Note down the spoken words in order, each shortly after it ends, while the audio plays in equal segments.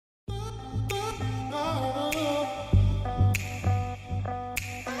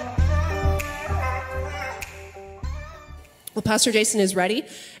Well, Pastor Jason is ready,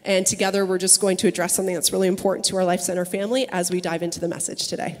 and together we're just going to address something that's really important to our Life Center family as we dive into the message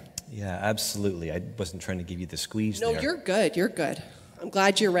today. Yeah, absolutely. I wasn't trying to give you the squeeze there. No, you're good. You're good. I'm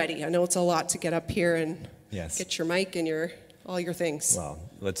glad you're ready. I know it's a lot to get up here and get your mic and all your things. Well,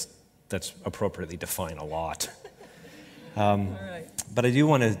 let's appropriately define a lot. But I do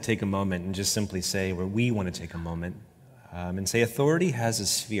want to take a moment and just simply say, or we want to take a moment and say authority has a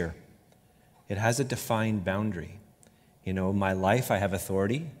sphere. It has a defined boundary. You know, my life, I have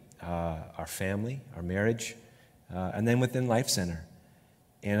authority, our family, our marriage, and then within Life Center.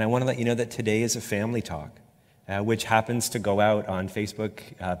 And I want to let you know that today is a family talk, which happens to go out on Facebook,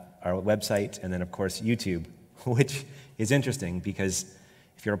 our website, and then, of course, YouTube, which is interesting because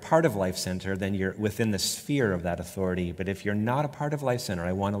if you're a part of Life Center, then you're within the sphere of that authority. But if you're not a part of Life Center,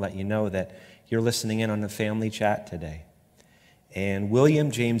 I want to let you know that you're listening in on the family chat today. And William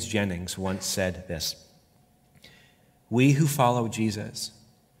James Jennings once said this: "We who follow Jesus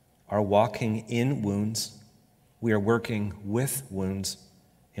are walking in wounds, we are working with wounds,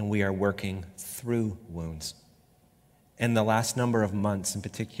 and we are working through wounds." In the last number of months, in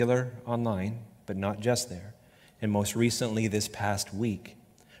particular online, but not just there, and most recently this past week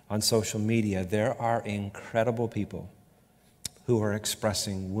on social media, there are incredible people who are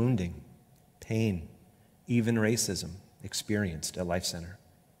expressing wounding, pain, even racism experienced at Life Center.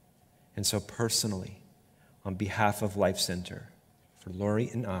 And so personally, on behalf of Life Center, for Lori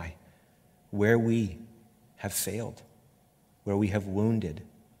and I, where we have failed, where we have wounded,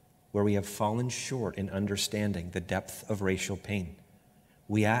 where we have fallen short in understanding the depth of racial pain,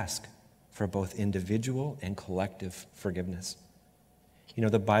 we ask for both individual and collective forgiveness. You know,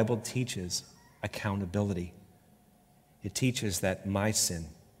 the Bible teaches accountability. It teaches that my sin,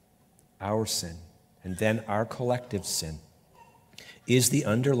 our sin, and then our collective sin is the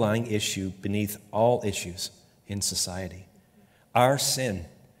underlying issue beneath all issues in society. Our sin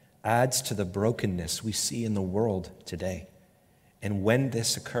adds to the brokenness we see in the world today. And when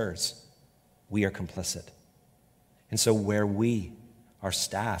this occurs, we are complicit. And so where we, our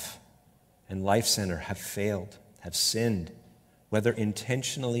staff, and Life Center have failed, have sinned, whether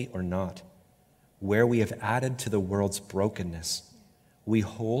intentionally or not, where we have added to the world's brokenness, we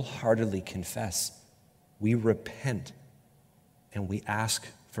wholeheartedly confess, we repent, and we ask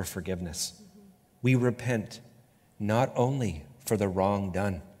for forgiveness. We repent not only for the wrong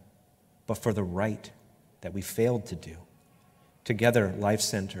done, but for the right that we failed to do. Together, Life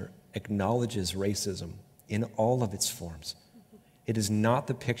Center acknowledges racism in all of its forms. It is not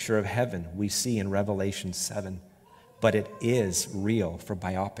the picture of heaven we see in Revelation 7, but it is real for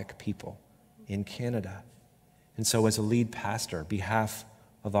biopic people in Canada. And so as a lead pastor, on behalf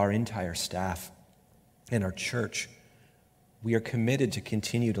of our entire staff and our church, we are committed to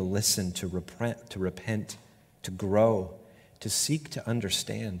continue to listen, to repent, to grow, to seek to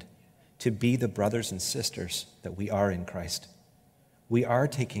understand, to be the brothers and sisters that we are in Christ. We are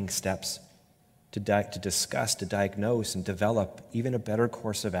taking steps to discuss, to diagnose, and develop even a better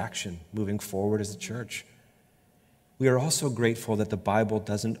course of action moving forward as a church. We are also grateful that the Bible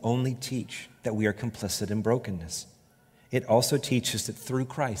doesn't only teach that we are complicit in brokenness. It also teaches that through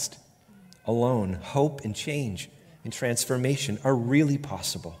Christ alone, hope and change and transformation are really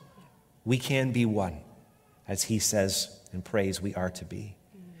possible. We can be one, as he says and prays we are to be.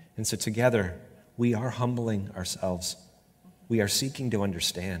 And so together, we are humbling ourselves. We are seeking to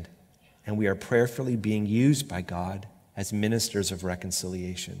understand, and we are prayerfully being used by God as ministers of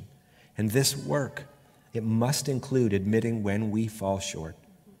reconciliation. And this work, it must include admitting when we fall short.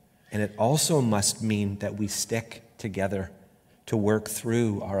 And it also must mean that we stick together to work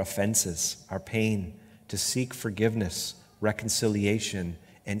through our offenses, our pain, to seek forgiveness, reconciliation,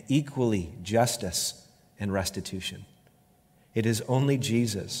 and equally justice and restitution. It is only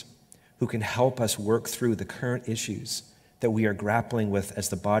Jesus who can help us work through the current issues that we are grappling with as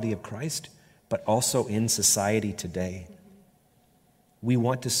the body of Christ, but also in society today. We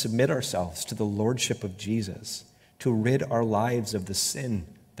want to submit ourselves to the lordship of Jesus, to rid our lives of the sin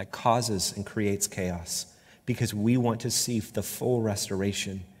that causes and creates chaos, because we want to see the full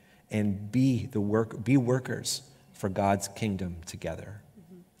restoration and be workers for God's kingdom together.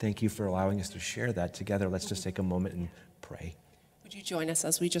 Thank you for allowing us to share that together. Let's just take a moment and pray. Would you join us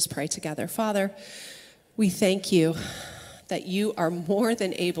as we just pray together? Father, we thank you that you are more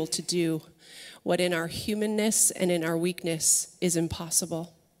than able to do what in our humanness and in our weakness is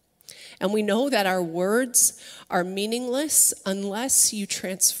impossible. And we know that our words are meaningless unless you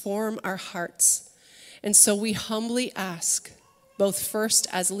transform our hearts. And so we humbly ask, both first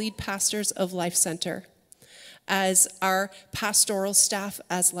as lead pastors of Life Center, as our pastoral staff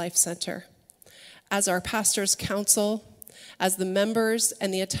as Life Center, as our pastor's council, as the members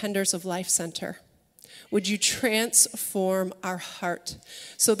and the attenders of Life Center. Would you transform our heart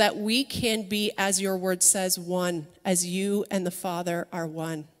so that we can be, as your word says, one, as you and the Father are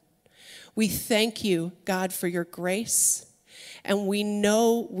one. We thank you, God, for your grace, and we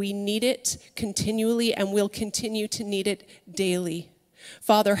know we need it continually and will continue to need it daily.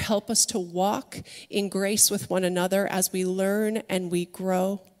 Father, help us to walk in grace with one another as we learn and we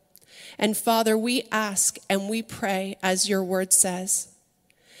grow. And Father, we ask and we pray, as your word says,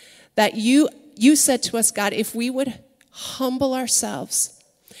 that you said to us, God, if we would humble ourselves,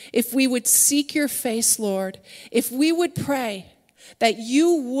 if we would seek your face, Lord, if we would pray, that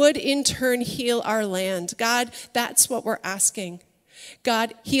you would in turn heal our land. God, that's what we're asking.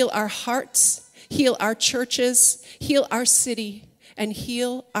 God, heal our hearts, heal our churches, heal our city, and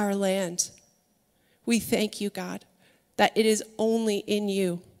heal our land. We thank you, God, that it is only in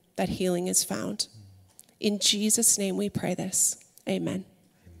you that healing is found. In Jesus' name we pray this. Amen.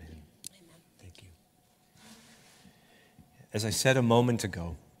 Amen. Thank you. As I said a moment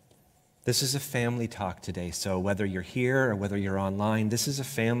ago, this is a family talk today. So whether you're here or whether you're online, this is a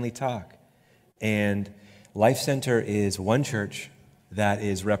family talk. And Life Center is one church that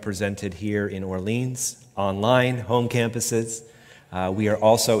is represented here in Orleans, online, home campuses. We are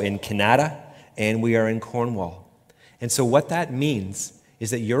also in Canada, and we are in Cornwall. And so what that means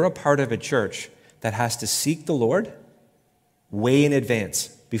is that you're a part of a church that has to seek the Lord way in advance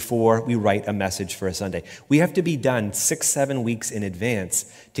before we write a message for a Sunday. We have to be done 6-7 weeks in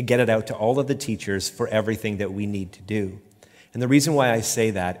advance to get it out to all of the teachers for everything that we need to do. And the reason why I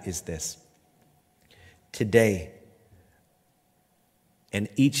say that is this. Today, and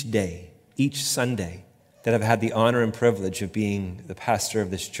each day, each Sunday that I've had the honor and privilege of being the pastor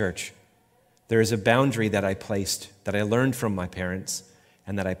of this church, there is a boundary that I placed, that I learned from my parents,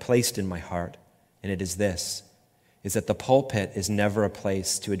 and that I placed in my heart, and it is this, is that the pulpit is never a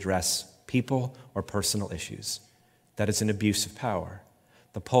place to address people or personal issues. That is an abuse of power.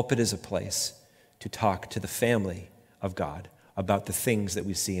 The pulpit is a place to talk to the family of God about the things that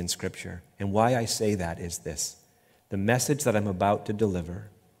we see in Scripture. And why I say that is this. The message that I'm about to deliver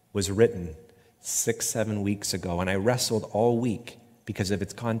was written 6-7 weeks ago, and I wrestled all week because of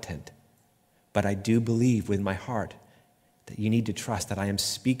its content. But I do believe with my heart that you need to trust that I am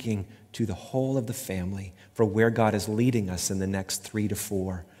speaking to the whole of the family for where God is leading us in the next 3 to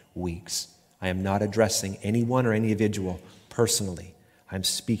 4 weeks. I am not addressing anyone or any individual personally. I'm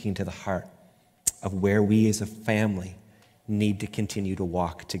speaking to the heart of where we as a family need to continue to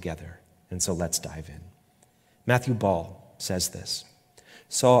walk together. And so let's dive in. Matthew Ball says this.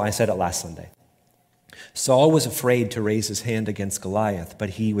 Saul, I said it last Sunday. Saul was afraid to raise his hand against Goliath,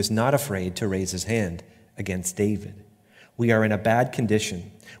 but he was not afraid to raise his hand against David. We are in a bad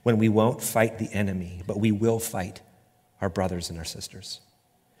condition when we won't fight the enemy, but we will fight our brothers and our sisters.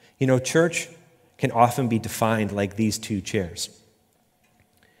 You know, church can often be defined like these two chairs.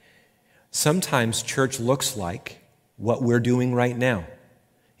 Sometimes church looks like what we're doing right now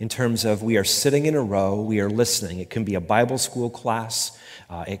in terms of we are sitting in a row, we are listening. It can be a Bible school class,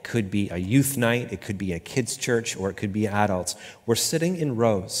 it could be a youth night, it could be a kids' church, or it could be adults. We're sitting in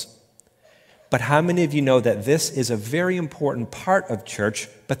rows. But how many of you know that this is a very important part of church,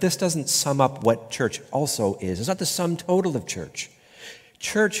 but this doesn't sum up what church also is? It's not the sum total of church.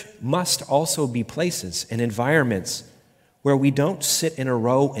 Church must also be places and environments where we don't sit in a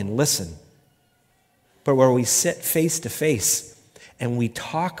row and listen, but where we sit face to face and we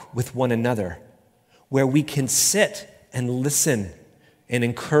talk with one another, where we can sit and listen and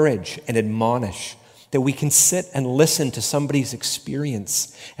encourage and admonish, that we can sit and listen to somebody's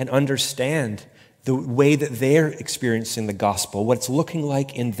experience and understand the way that they're experiencing the gospel, what it's looking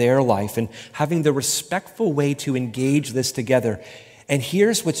like in their life, and having the respectful way to engage this together. And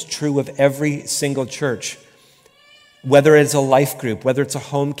here's what's true of every single church. Whether it's a life group, whether it's a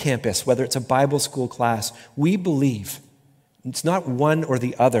home campus, whether it's a Bible school class, we believe it's not one or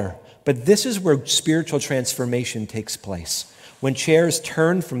the other, but this is where spiritual transformation takes place, when chairs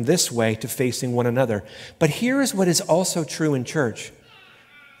turn from this way to facing one another. But here is what is also true in church.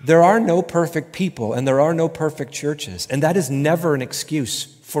 There are no perfect people and there are no perfect churches, and that is never an excuse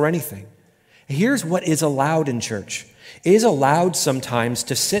for anything. Here's what is allowed in church. It is allowed sometimes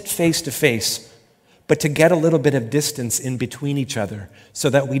to sit face to face, but to get a little bit of distance in between each other so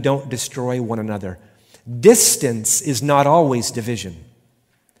that we don't destroy one another. Distance is not always division.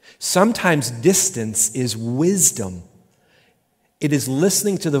 Sometimes distance is wisdom. It is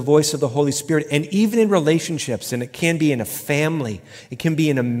listening to the voice of the Holy Spirit, and even in relationships, and it can be in a family, it can be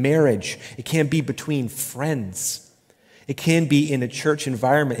in a marriage, it can be between friends. It can be in a church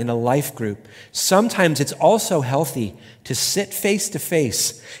environment, in a life group. Sometimes it's also healthy to sit face to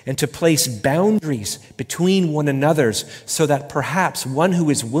face and to place boundaries between one another so that perhaps one who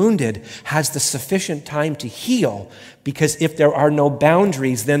is wounded has the sufficient time to heal. Because if there are no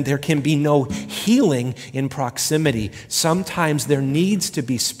boundaries, then there can be no healing in proximity. Sometimes there needs to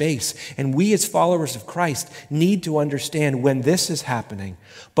be space. And we as followers of Christ need to understand when this is happening.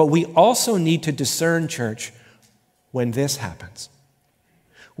 But we also need to discern, church, when this happens.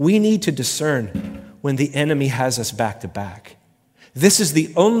 We need to discern when the enemy has us back to back. This is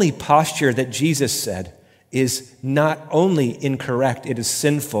the only posture that Jesus said is not only incorrect, it is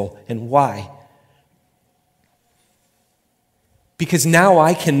sinful. And why? Because now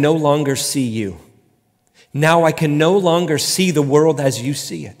I can no longer see you. Now I can no longer see the world as you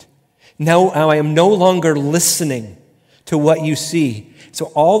see it. Now I am no longer listening to what you see. So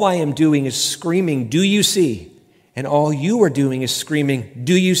all I am doing is screaming, "Do you see?" And all you are doing is screaming,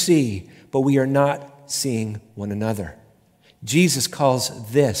 "Do you see?" But we are not seeing one another. Jesus calls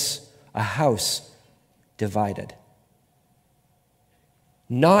this a house divided.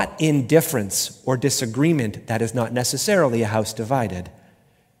 Not indifference or disagreement, that is not necessarily a house divided.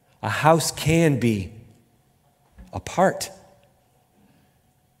 A house can be apart.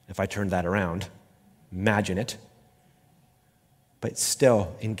 If I turn that around, imagine it, but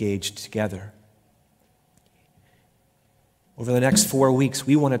still engaged together. Over the next 4 weeks,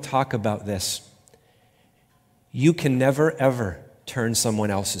 we want to talk about this. You can never, ever turn someone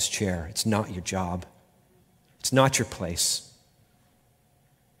else's chair. It's not your job. It's not your place.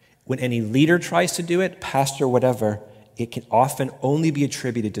 When any leader tries to do it, pastor, whatever, it can often only be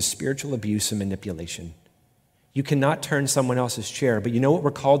attributed to spiritual abuse and manipulation. You cannot turn someone else's chair, but you know what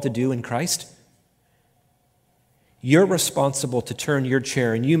we're called to do in Christ? You're responsible to turn your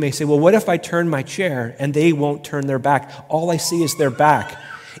chair, and you may say, well, what if I turn my chair and they won't turn their back? All I see is their back.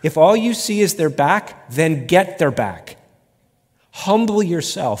 If all you see is their back, then get their back. Humble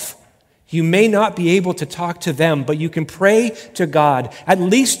yourself. You may not be able to talk to them, but you can pray to God. At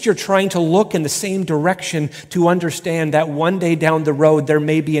least you're trying to look in the same direction to understand that one day down the road there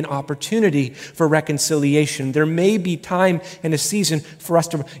may be an opportunity for reconciliation. There may be time and a season for us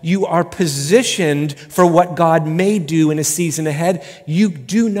to... You are positioned for what God may do in a season ahead. You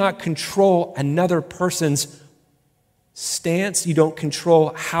do not control another person's stance. You don't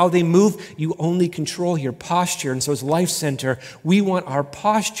control how they move. You only control your posture. And so as Life Center, we want our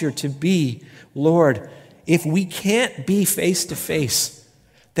posture to be, Lord, if we can't be face to face,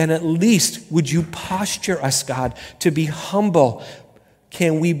 then at least would you posture us, God, to be humble.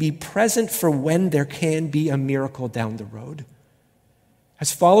 Can we be present for when there can be a miracle down the road?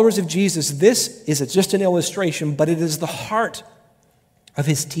 As followers of Jesus, this is just an illustration, but it is the heart of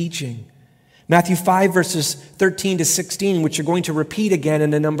his teaching. Matthew 5, verses 13 to 16, which you're going to repeat again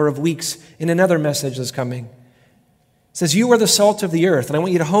in a number of weeks in another message that's coming. It says, you are the salt of the earth. And I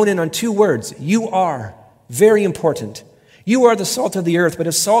want you to hone in on two words. You are. Very important. You are the salt of the earth, but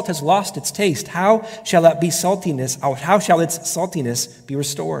if salt has lost its taste, how shall its saltiness be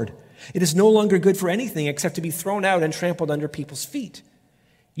restored? It is no longer good for anything except to be thrown out and trampled under people's feet.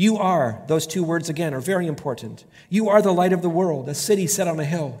 You are, those two words again are very important. You are the light of the world. A city set on a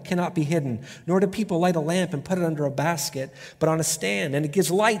hill cannot be hidden, nor do people light a lamp and put it under a basket, but on a stand, and it gives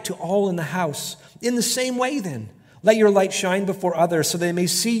light to all in the house. In the same way then, let your light shine before others so they may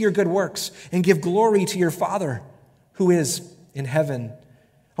see your good works and give glory to your Father who is in heaven.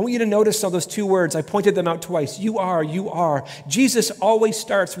 I want you to notice those two words. I pointed them out twice. You are, you are. Jesus always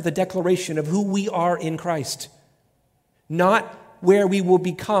starts with a declaration of who we are in Christ, not where we will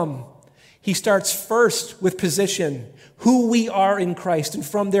become. He starts first with position, who we are in Christ. And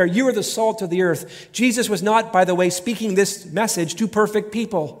from there, you are the salt of the earth. Jesus was not, by the way, speaking this message to perfect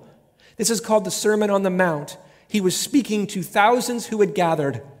people. This is called the Sermon on the Mount. He was speaking to thousands who had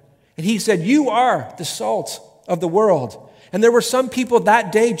gathered. And he said, you are the salt of the world. And there were some people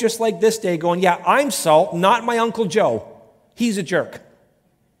that day, just like this day, going, yeah, I'm salt, not my Uncle Joe. He's a jerk.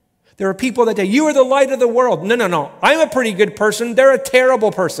 There are people that say, you are the light of the world. No. I'm a pretty good person. They're a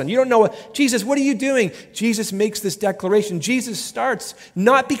terrible person. You don't know what. Jesus, what are you doing? Jesus makes this declaration. Jesus starts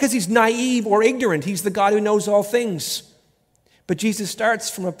not because he's naive or ignorant. He's the God who knows all things. But Jesus starts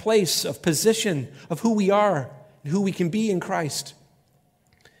from a place of position of who we are and who we can be in Christ.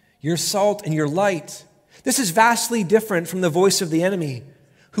 You're salt and you're light. This is vastly different from the voice of the enemy,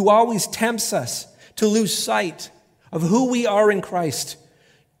 who always tempts us to lose sight of who we are in Christ,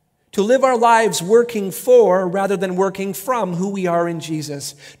 to live our lives working for rather than working from who we are in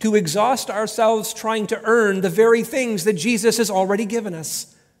Jesus, to exhaust ourselves trying to earn the very things that Jesus has already given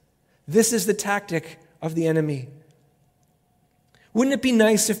us. This is the tactic of the enemy. Wouldn't it be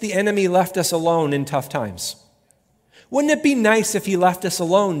nice if the enemy left us alone in tough times? Wouldn't it be nice if he left us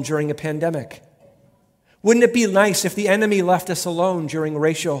alone during a pandemic? Wouldn't it be nice if the enemy left us alone during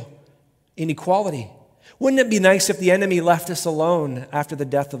racial inequality? Wouldn't it be nice if the enemy left us alone after the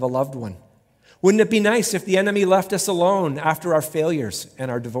death of a loved one? Wouldn't it be nice if the enemy left us alone after our failures and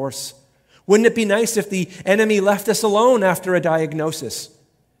our divorce? Wouldn't it be nice if the enemy left us alone after a diagnosis?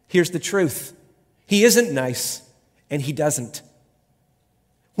 Here's the truth. He isn't nice, and he doesn't.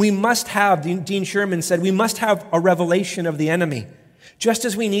 We must have, Dean Sherman said, we must have a revelation of the enemy. Just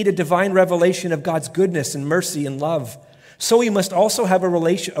as we need a divine revelation of God's goodness and mercy and love, so we must also have a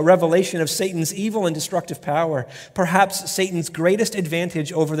revelation of Satan's evil and destructive power. Perhaps Satan's greatest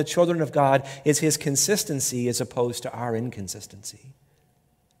advantage over the children of God is his consistency as opposed to our inconsistency.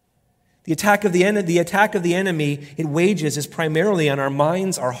 The attack of the enemy it wages is primarily on our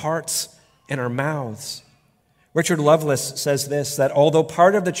minds, our hearts, and our mouths. Richard Lovelace says this, that although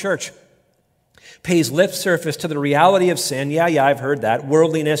part of the church pays lip service to the reality of sin, yeah, I've heard that,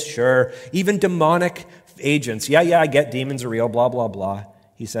 worldliness, sure, even demonic agents, yeah, I get demons are real, blah, blah, blah.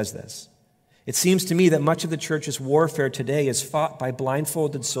 He says this, it seems to me that much of the church's warfare today is fought by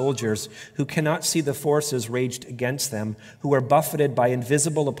blindfolded soldiers who cannot see the forces raged against them, who are buffeted by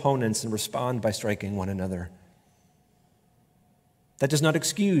invisible opponents and respond by striking one another. That does not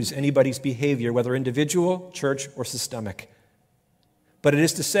excuse anybody's behavior, whether individual, church, or systemic. But it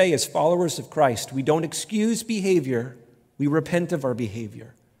is to say, as followers of Christ, we don't excuse behavior, we repent of our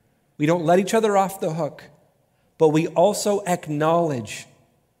behavior. We don't let each other off the hook, but we also acknowledge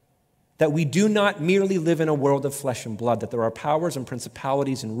that we do not merely live in a world of flesh and blood, that there are powers and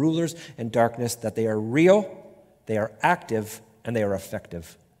principalities and rulers and darkness, that they are real, they are active, and they are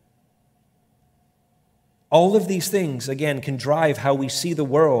effective. All of these things, again, can drive how we see the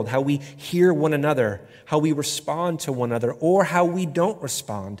world, how we hear one another, how we respond to one another, or how we don't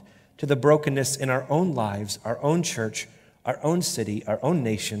respond to the brokenness in our own lives, our own church, our own city, our own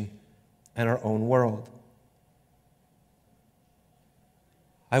nation, and our own world.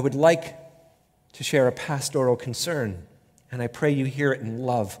 I would like to share a pastoral concern, and I pray you hear it in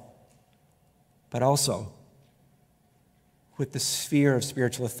love, but also with the sphere of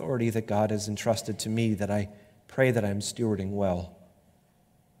spiritual authority that God has entrusted to me, that I pray that I'm stewarding well.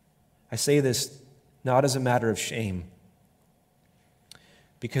 I say this not as a matter of shame,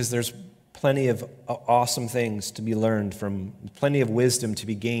 because there's plenty of awesome things to be learned from, plenty of wisdom to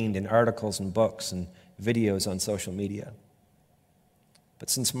be gained in articles and books and videos on social media.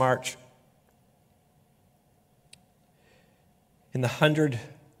 But since March, in the 100+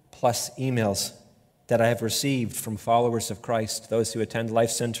 emails that I have received from followers of Christ, those who attend Life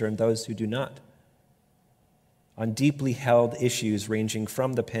Center and those who do not, on deeply held issues ranging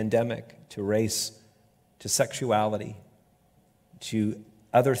from the pandemic to race, to sexuality, to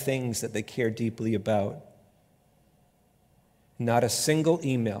other things that they care deeply about. Not a single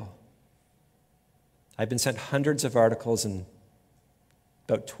email. I've been sent hundreds of articles and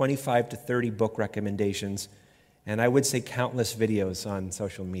about 25 to 30 book recommendations, and I would say countless videos on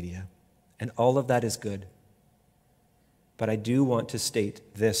social media. And all of that is good. But I do want to state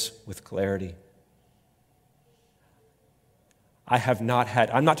this with clarity. I'm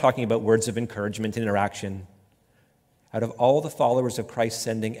not talking about words of encouragement and interaction. Out of all the followers of Christ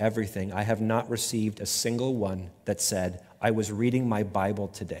sending everything, I have not received a single one that said, I was reading my Bible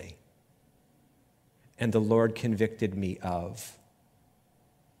today, and the Lord convicted me of.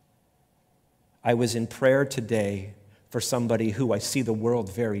 I was in prayer today for somebody who I see the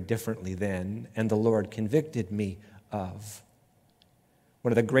world very differently than, and the Lord convicted me of.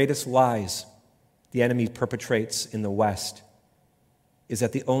 One of the greatest lies the enemy perpetrates in the West is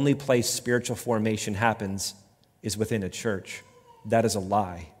that the only place spiritual formation happens is within a church. That is a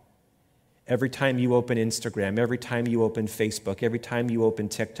lie. Every time you open Instagram, every time you open Facebook, every time you open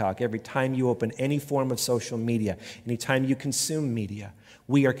TikTok, every time you open any form of social media, anytime you consume media,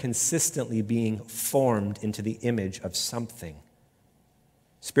 we are consistently being formed into the image of something.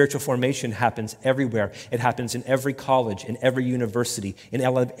 Spiritual formation happens everywhere. It happens in every college, in every university, in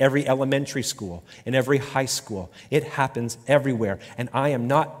every elementary school, in every high school. It happens everywhere. And I am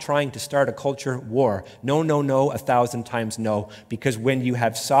not trying to start a culture war. No, 1,000 times no. Because when you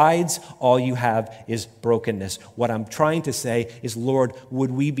have sides, all you have is brokenness. What I'm trying to say is, Lord,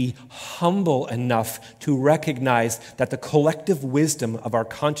 would we be humble enough to recognize that the collective wisdom of our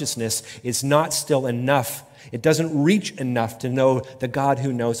consciousness is not still enough. It doesn't reach enough to know the God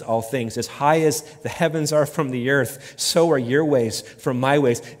who knows all things. As high as the heavens are from the earth, so are your ways from my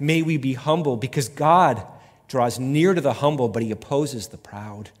ways. May we be humble, because God draws near to the humble, but he opposes the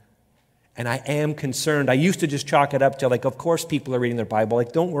proud. And I am concerned. I used to just chalk it up to of course people are reading their Bible.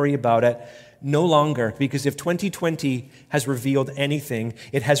 Don't worry about it. No longer, because if 2020 has revealed anything,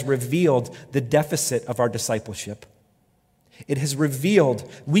 it has revealed the deficit of our discipleship. It has revealed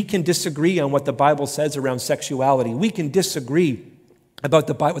we can disagree on what the Bible says around sexuality. We can disagree about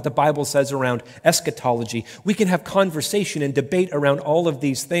what the Bible says around eschatology. We can have conversation and debate around all of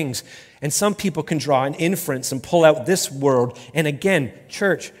these things. And some people can draw an inference and pull out this word. And again,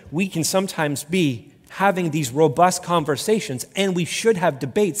 church, we can sometimes be having these robust conversations, and we should have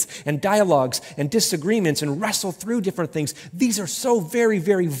debates and dialogues and disagreements and wrestle through different things. These are so very,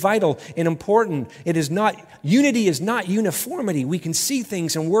 very vital and important. Unity is not uniformity. We can see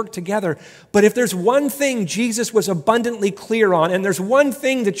things and work together. But if there's one thing Jesus was abundantly clear on, and there's one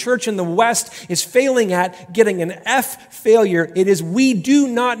thing the church in the West is failing at, getting an F failure, it is we do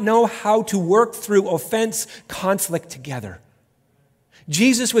not know how to work through offense, conflict together.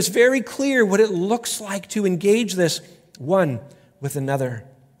 Jesus was very clear what it looks like to engage this one with another.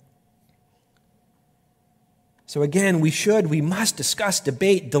 So again, we must discuss,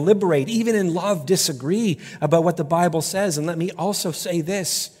 debate, deliberate, even in love, disagree about what the Bible says. And let me also say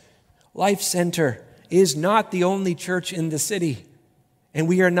this: Life Center is not the only church in the city, and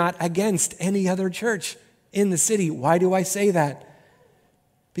we are not against any other church in the city. Why do I say that?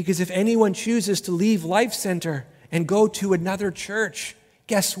 Because if anyone chooses to leave Life Center and go to another church,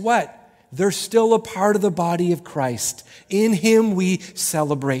 guess what? They're still a part of the body of Christ. In Him we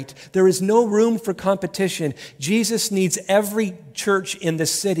celebrate. There is no room for competition. Jesus needs every church in the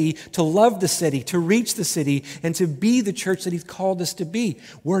city to love the city, to reach the city, and to be the church that He's called us to be.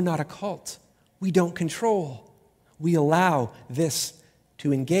 We're not a cult. We don't control. We allow this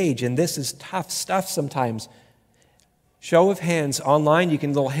to engage, and this is tough stuff sometimes. Show of hands online. You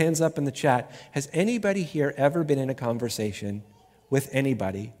can little hands up in the chat. Has anybody here ever been in a conversation with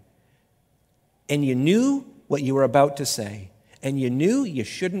anybody, and you knew what you were about to say, and you knew you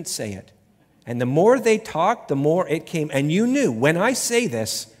shouldn't say it, and the more they talked, the more it came, and you knew, when I say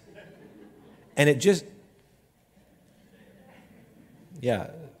this, and it just,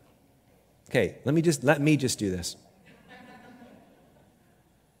 yeah, okay, let me just do this.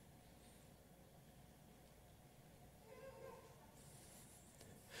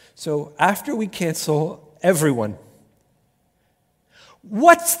 So after we cancel everyone,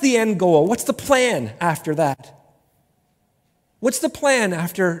 what's the end goal? What's the plan after that? What's the plan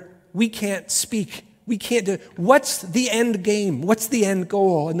after we can't speak? We can't do. What's the end game? What's the end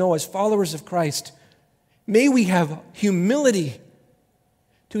goal? No, as followers of Christ, may we have humility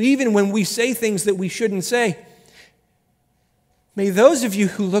to, even when we say things that we shouldn't say, may those of you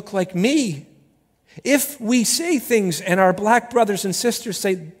who look like me, if we say things and our black brothers and sisters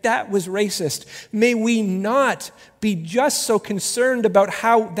say, that was racist, may we not be just so concerned about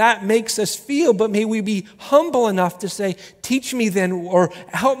how that makes us feel, but may we be humble enough to say, teach me then, or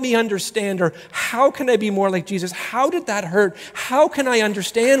help me understand, or how can I be more like Jesus? How did that hurt? How can I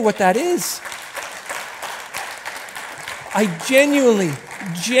understand what that is? I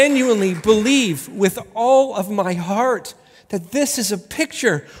genuinely believe with all of my heart that this is a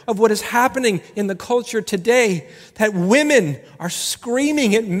picture of what is happening in the culture today, that women are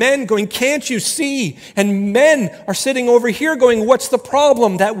screaming at men going, can't you see? And men are sitting over here going, what's the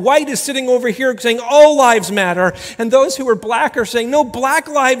problem? That white is sitting over here saying, all lives matter. And those who are black are saying, no, black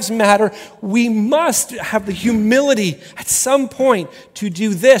lives matter. We must have the humility at some point to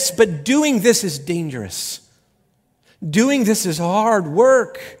do this, but doing this is dangerous. Doing this is hard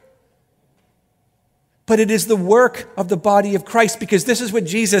work. But it is the work of the body of Christ, because this is what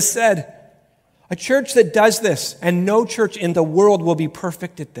Jesus said. A church that does this, and no church in the world will be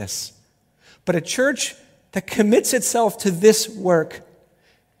perfect at this, but a church that commits itself to this work.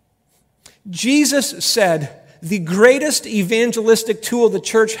 Jesus said the greatest evangelistic tool the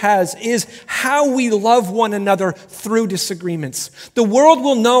church has is how we love one another through disagreements. The world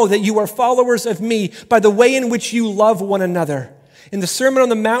will know that you are followers of me by the way in which you love one another. In the Sermon on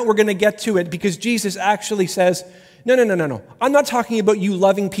the Mount, we're going to get to it, because Jesus actually says, no. I'm not talking about you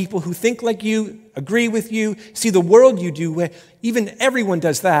loving people who think like you, agree with you, see the world you do. Even everyone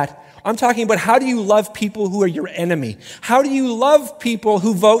does that. I'm talking about, how do you love people who are your enemy? How do you love people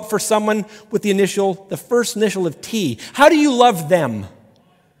who vote for someone with the first initial of T? How do you love them?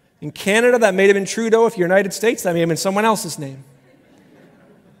 In Canada, that may have been Trudeau. If you're United States, that may have been someone else's name.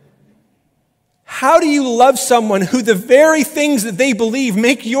 How do you love someone who the very things that they believe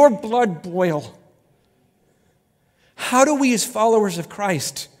make your blood boil? How do we, as followers of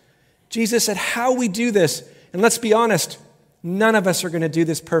Christ? Jesus said how we do this, and let's be honest, none of us are going to do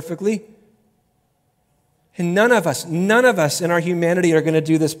this perfectly. And none of us in our humanity are going to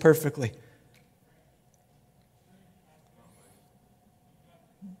do this perfectly.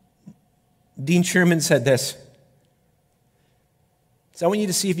 Dean Sherman said this. So I want you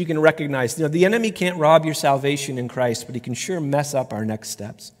to see if you can recognize, the enemy can't rob your salvation in Christ, but he can sure mess up our next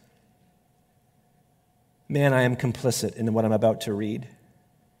steps. Man, I am complicit in what I'm about to read.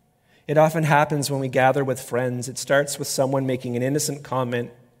 It often happens when we gather with friends. It starts with someone making an innocent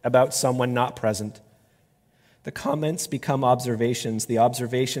comment about someone not present. The comments become observations. The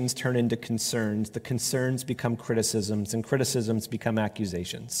observations turn into concerns. The concerns become criticisms, and criticisms become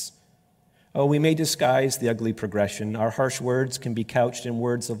accusations. Oh, we may disguise the ugly progression. Our harsh words can be couched in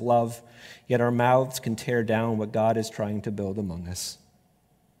words of love, yet our mouths can tear down what God is trying to build among us.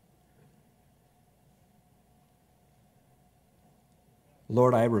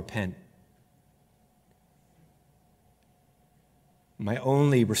 Lord, I repent. My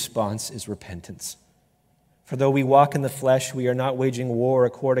only response is repentance. For though we walk in the flesh, we are not waging war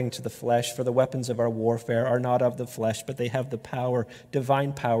according to the flesh, for the weapons of our warfare are not of the flesh, but they have the power,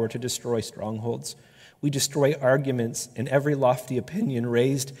 divine power, to destroy strongholds. We destroy arguments and every lofty opinion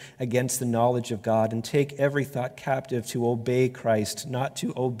raised against the knowledge of God, and take every thought captive to obey Christ, not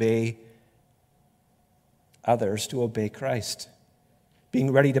to obey others, to obey Christ.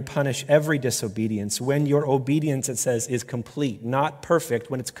 Being ready to punish every disobedience. When your obedience, it says, is complete, not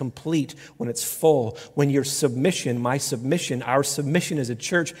perfect, when it's complete, when it's full, when your submission, my submission, our submission as a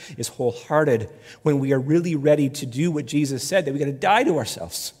church is wholehearted, when we are really ready to do what Jesus said, that we got to die to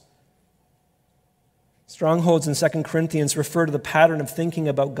ourselves. Strongholds in 2 Corinthians refer to the pattern of thinking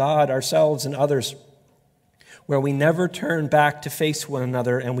about God, ourselves, and others, where we never turn back to face one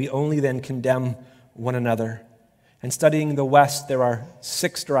another and we only then condemn one another. And studying the West, there are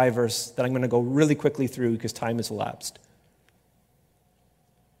 6 drivers that I'm going to go really quickly through because time has elapsed.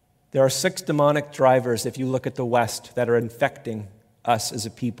 There are 6 demonic drivers, if you look at the West, that are infecting us as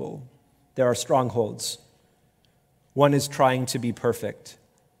a people. There are strongholds. One is trying to be perfect.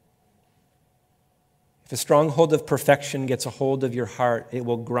 If a stronghold of perfection gets a hold of your heart, it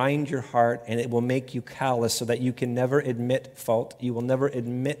will grind your heart and it will make you callous so that you can never admit fault. You will never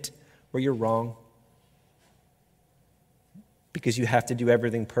admit where you're wrong, because you have to do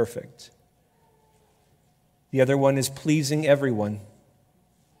everything perfect. The other one is pleasing everyone.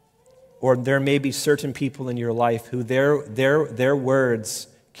 Or there may be certain people in your life who their words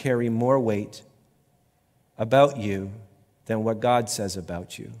carry more weight about you than what God says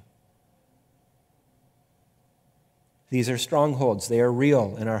about you. These are strongholds. They are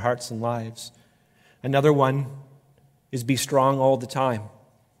real in our hearts and lives. Another one is be strong all the time.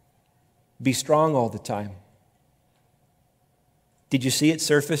 Be strong all the time. Did you see it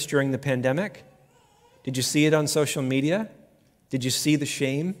surface during the pandemic? Did you see it on social media? Did you see the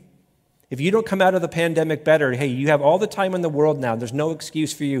shame? If you don't come out of the pandemic better, hey, you have all the time in the world now. There's no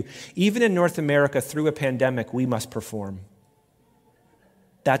excuse for you. Even in North America, through a pandemic, we must perform.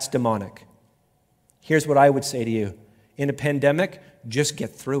 That's demonic. Here's what I would say to you. In a pandemic, just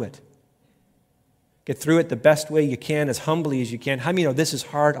get through it. Get through it the best way you can, as humbly as you can. How many know this is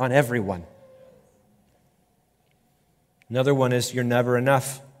hard on everyone? Another one is you're never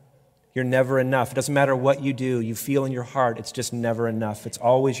enough. You're never enough. It doesn't matter what you do. You feel in your heart it's just never enough. It's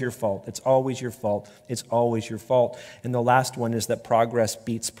always your fault. It's always your fault. It's always your fault. And the last one is that progress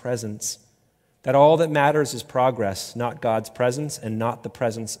beats presence. That all that matters is progress, not God's presence and not the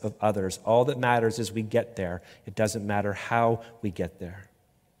presence of others. All that matters is we get there. It doesn't matter how we get there.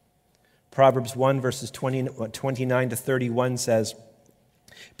 Proverbs 1 verses 29 to 31 says,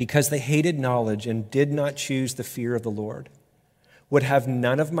 because they hated knowledge and did not choose the fear of the Lord, would have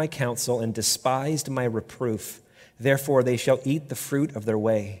none of my counsel and despised my reproof. Therefore they shall eat the fruit of their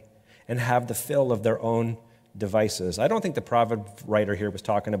way and have the fill of their own devices. I don't think the proverb writer here was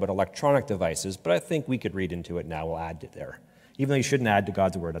talking about electronic devices, but I think we could read into it now. We'll add it there. Even though you shouldn't add to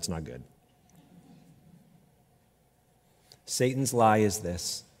God's word, that's not good. Satan's lie is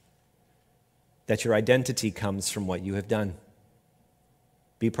this, that your identity comes from what you have done.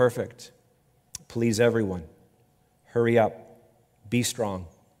 Be perfect. Please everyone. Hurry up. Be strong.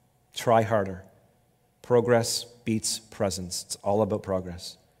 Try harder. Progress beats presence. It's all about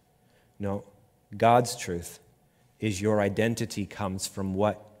progress. No, God's truth is your identity comes from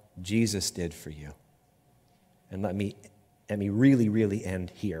what Jesus did for you. And let me really, really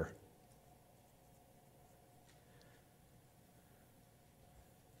end here.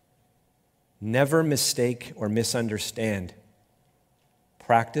 Never mistake or misunderstand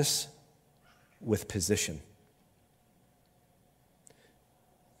practice with position.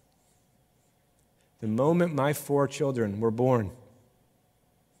 The moment my 4 children were born,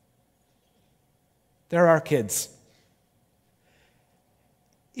 They're our kids.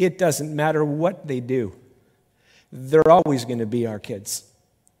 It doesn't matter what they do. They're always going to be our kids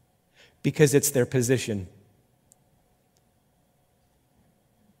because it's their position.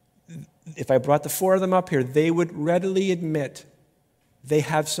 If I brought the four of them up here, they would readily admit they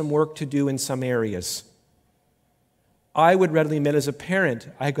have some work to do in some areas. I would readily admit as a parent,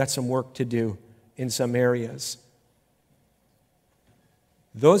 I've got some work to do in some areas.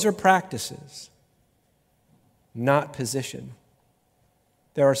 Those are practices, not position.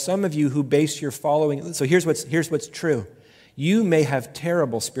 There are some of you who base your following. So here's what's true. You may have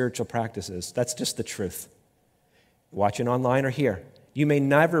terrible spiritual practices. That's just the truth. Watching online or here. You may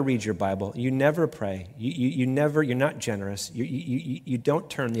never read your Bible. You never pray. You're not generous. You don't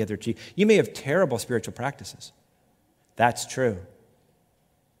turn the other cheek. You may have terrible spiritual practices. That's true.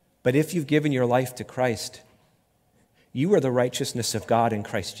 But if you've given your life to Christ, you are the righteousness of God in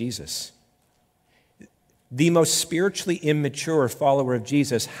Christ Jesus. The most spiritually immature follower of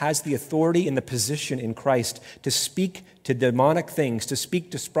Jesus has the authority and the position in Christ to speak to demonic things, to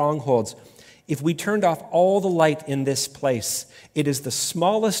speak to strongholds. If we turned off all the light in this place, it is the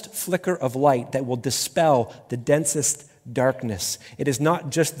smallest flicker of light that will dispel the densest darkness. It is not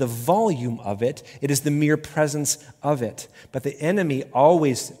just the volume of it, it is the mere presence of it. But the enemy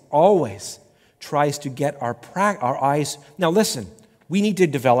always tries to get our eyes. Now listen, we need to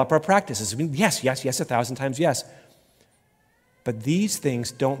develop our practices. Yes, 1,000 times yes. But these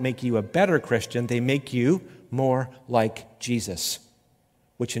things don't make you a better Christian. They make you more like Jesus,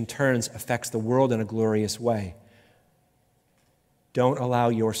 which in turn affects the world in a glorious way. Don't allow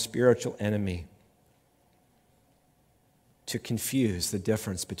your spiritual enemy to confuse the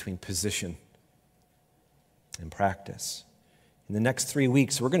difference between position and practice. In the next 3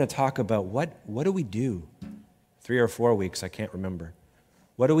 weeks, we're going to talk about what do we do? 3 or 4 weeks, I can't remember.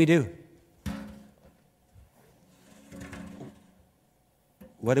 What do we do?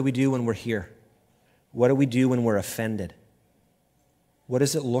 What do we do when we're here? What do we do when we're offended? What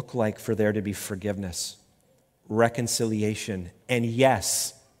does it look like for there to be forgiveness, reconciliation, and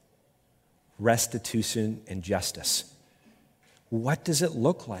yes, restitution and justice? What does it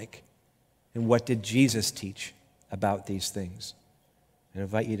look like? And what did Jesus teach about these things? I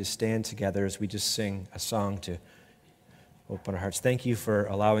invite you to stand together as we just sing a song to open our hearts. Thank you for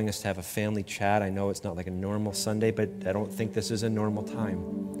allowing us to have a family chat. I know it's not like a normal Sunday, but I don't think this is a normal time.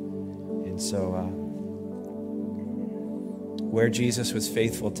 And so, where Jesus was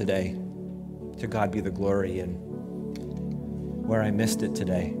faithful today, to God be the glory, and where I missed it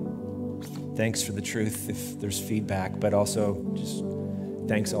today, thanks for the truth if there's feedback, but also just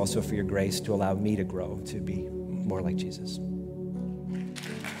thanks also for your grace to allow me to grow, to be more like Jesus.